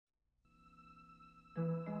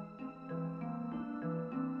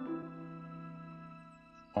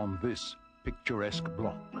on this picturesque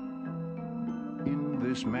block, in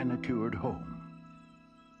this manicured home,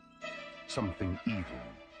 something evil,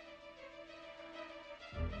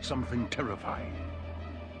 something terrifying,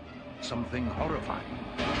 something horrifying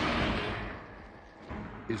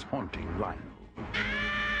is haunting Lionel.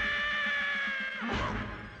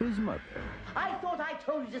 His mother. I thought I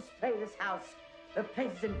told you to spray this house. The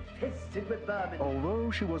place is infested with vermin. Although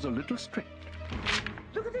she was a little strict,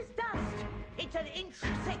 Look at this dust. It's an inch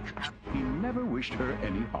thick. he never wished her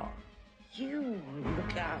any harm. You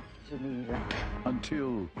look after me.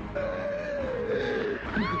 Until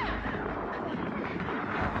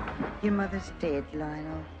Your mother's dead,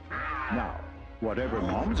 Lionel. now, whatever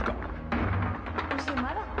Mom's got Who's your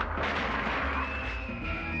mother?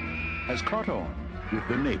 has caught on with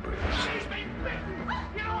the neighbors. She's been bitten!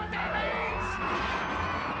 You know what that means?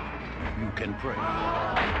 You can pray.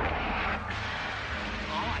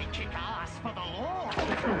 I kick ass for the law.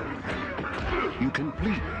 You can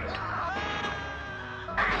plead.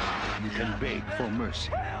 You can beg for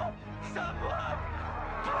mercy. Help! Someone!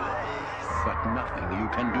 Please! But nothing you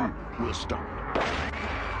can do will stop it.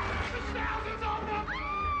 There's thousands of them!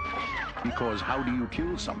 Because how do you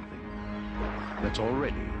kill something that's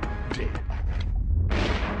already dead?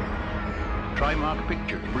 Trimark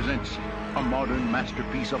Pictures presents a modern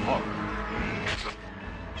masterpiece of horror.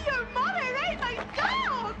 Your mother ate my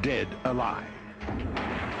dog! Dead Alive.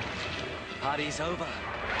 Party's over.